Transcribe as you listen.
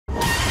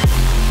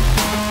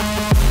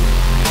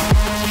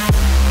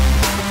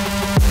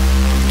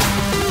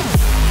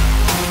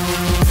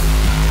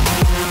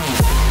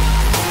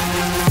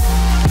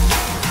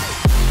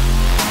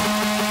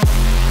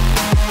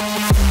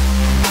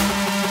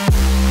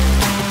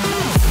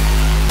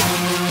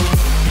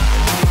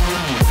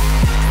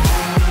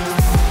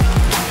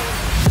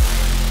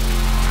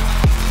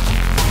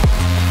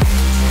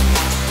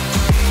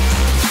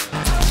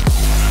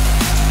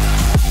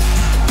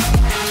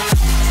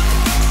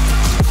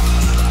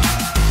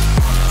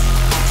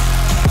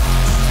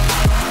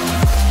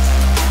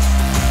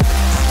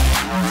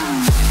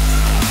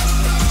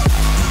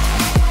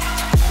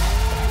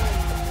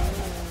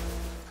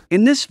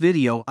In this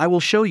video I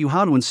will show you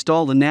how to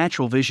install the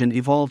NaturalVision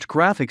Evolved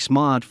Graphics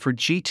mod for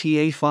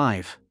GTA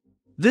 5.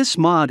 This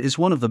mod is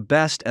one of the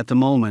best at the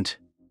moment.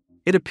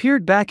 It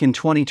appeared back in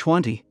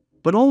 2020,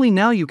 but only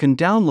now you can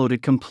download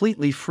it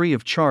completely free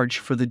of charge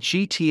for the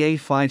GTA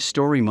 5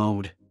 story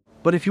mode.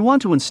 But if you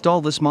want to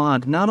install this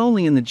mod not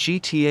only in the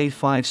GTA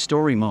 5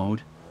 story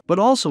mode, but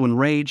also in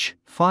Rage,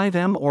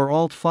 5M or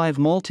Alt 5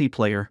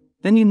 multiplayer,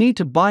 then you need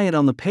to buy it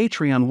on the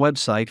Patreon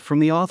website from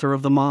the author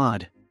of the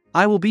mod.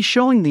 I will be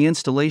showing the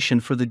installation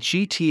for the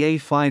GTA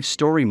 5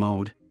 story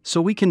mode, so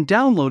we can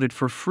download it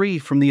for free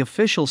from the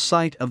official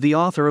site of the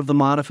author of the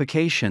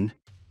modification.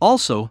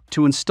 Also,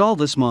 to install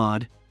this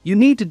mod, you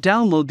need to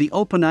download the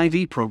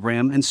OpenIV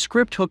program and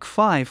ScriptHook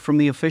V from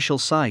the official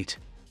site.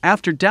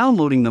 After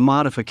downloading the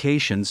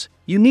modifications,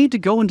 you need to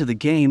go into the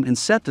game and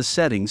set the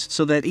settings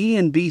so that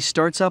ENB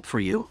starts up for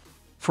you.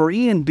 For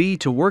ENB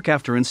to work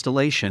after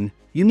installation,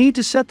 you need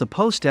to set the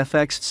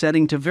post-FX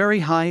setting to very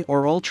high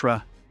or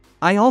ultra.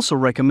 I also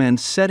recommend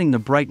setting the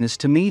brightness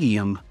to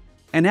medium.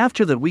 And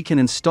after that we can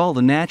install the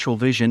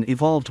NaturalVision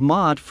Evolved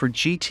mod for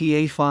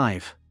GTA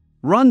 5.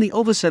 Run the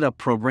OVA setup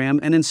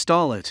program and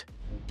install it.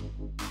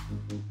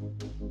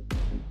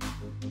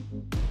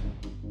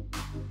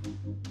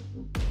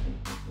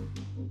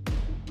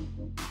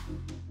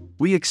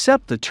 We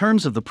accept the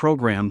terms of the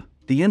program.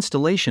 The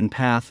installation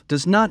path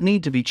does not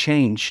need to be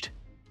changed.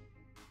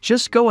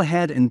 Just go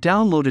ahead and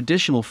download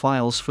additional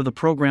files for the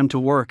program to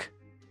work.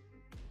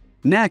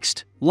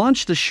 Next,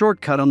 launch the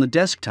shortcut on the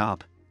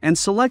desktop and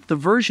select the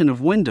version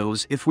of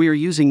Windows if we are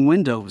using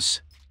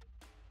Windows.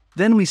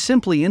 Then we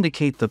simply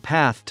indicate the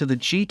path to the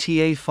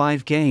GTA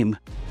 5 game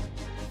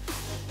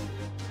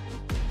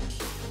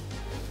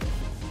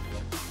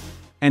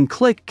and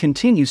click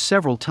Continue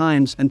several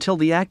times until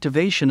the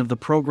activation of the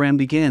program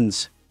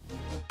begins.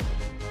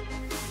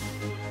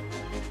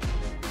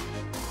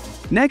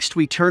 Next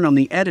we turn on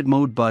the Edit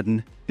Mode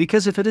button,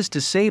 because if it is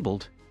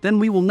disabled, then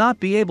we will not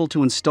be able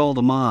to install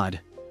the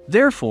mod.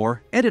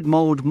 Therefore, Edit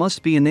Mode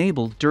must be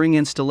enabled during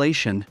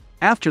installation.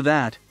 After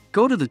that,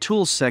 go to the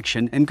Tools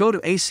section and go to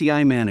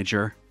ACI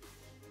Manager.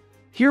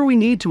 Here we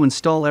need to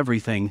install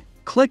everything.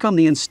 Click on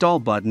the Install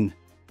button.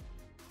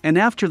 And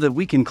after that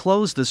we can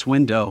close this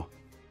window.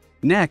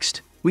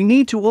 Next, we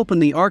need to open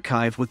the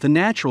archive with the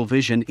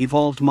NaturalVision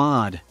Evolved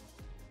mod.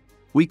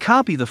 We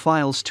copy the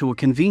files to a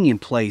convenient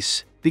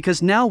place,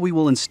 because now we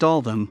will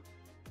install them.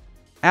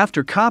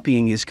 After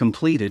copying is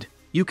completed,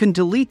 you can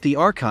delete the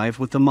archive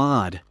with the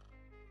mod.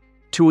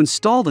 To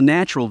install the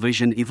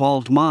NaturalVision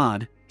Evolved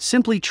mod,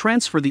 simply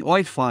transfer the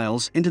OIV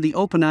files into the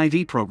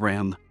OpenIV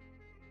program.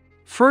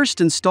 First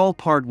install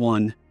Part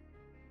 1.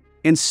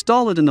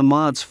 Install it in the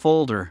mods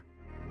folder.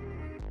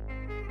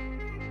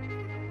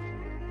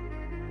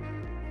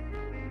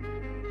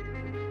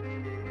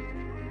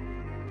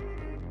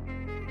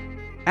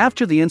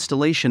 After the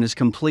installation is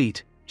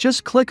complete,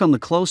 just click on the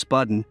Close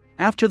button.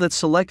 After that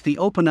select the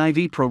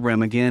OpenIV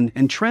program again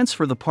and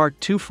transfer the Part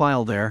 2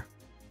 file there.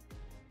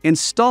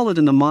 Install it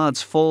in the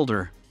mods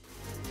folder.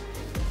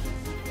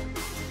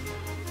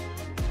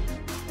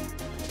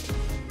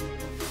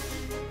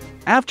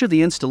 After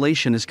the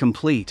installation is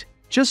complete,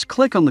 just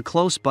click on the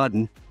Close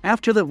button.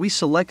 After that we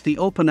select the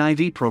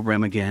OpenIV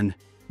program again.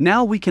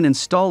 Now we can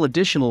install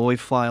additional OIV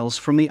files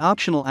from the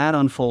optional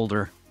add-on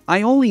folder.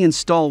 I only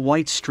install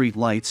white street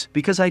lights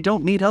because I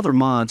don't need other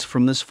mods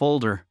from this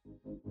folder.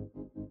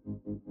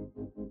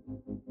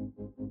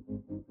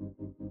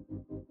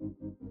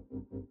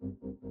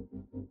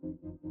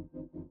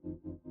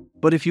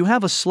 But if you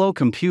have a slow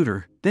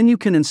computer, then you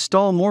can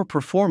install more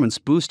performance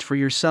boost for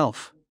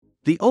yourself.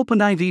 The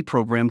OpenIV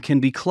program can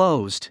be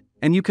closed,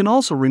 and you can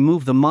also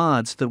remove the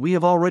mods that we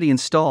have already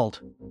installed.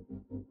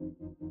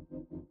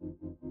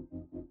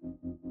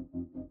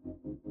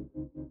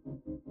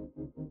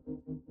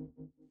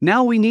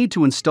 Now we need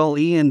to install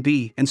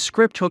ENB and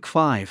ScriptHook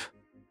V.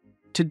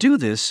 To do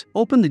this,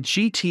 open the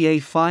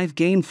GTA 5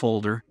 game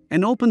folder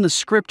and open the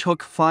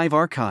ScriptHook V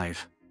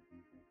archive.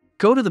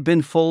 Go to the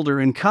bin folder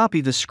and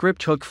copy the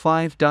ScriptHook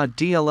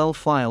V.dll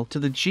file to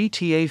the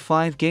GTA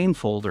 5 game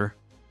folder.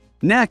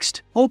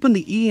 Next, open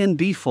the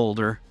ENB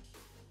folder.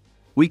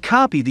 We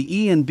copy the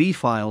ENB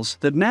files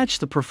that match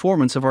the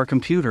performance of our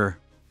computer.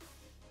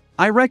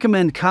 I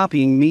recommend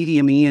copying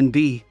medium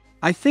ENB.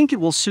 I think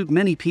it will suit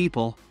many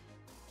people.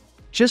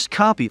 Just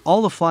copy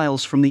all the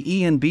files from the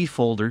ENB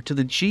folder to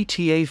the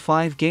GTA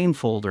 5 game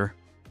folder.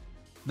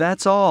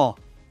 That's all.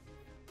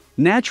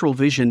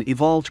 NaturalVision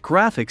Evolved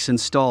Graphics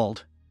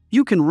installed.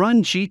 You can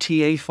run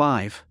GTA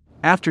 5.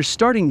 After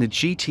starting the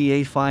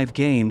GTA 5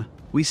 game,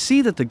 we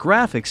see that the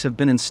graphics have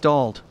been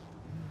installed.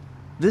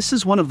 This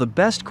is one of the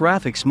best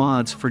graphics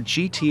mods for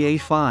GTA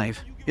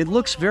 5. It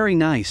looks very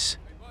nice.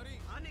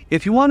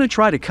 If you want to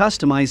try to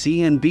customize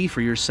ENB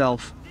for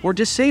yourself, or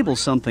disable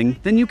something,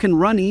 then you can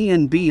run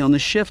ENB on the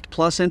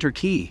Shift+Enter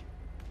key.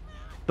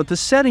 But the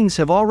settings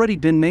have already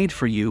been made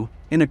for you,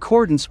 in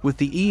accordance with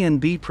the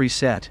ENB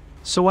preset,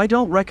 so I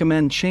don't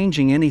recommend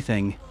changing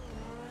anything.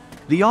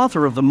 The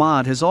author of the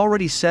mod has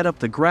already set up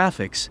the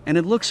graphics and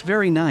it looks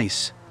very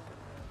nice.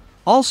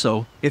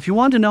 Also, if you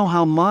want to know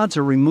how mods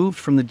are removed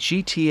from the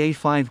GTA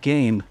 5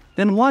 game,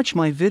 then watch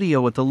my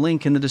video at the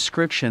link in the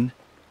description.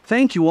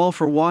 Thank you all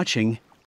for watching,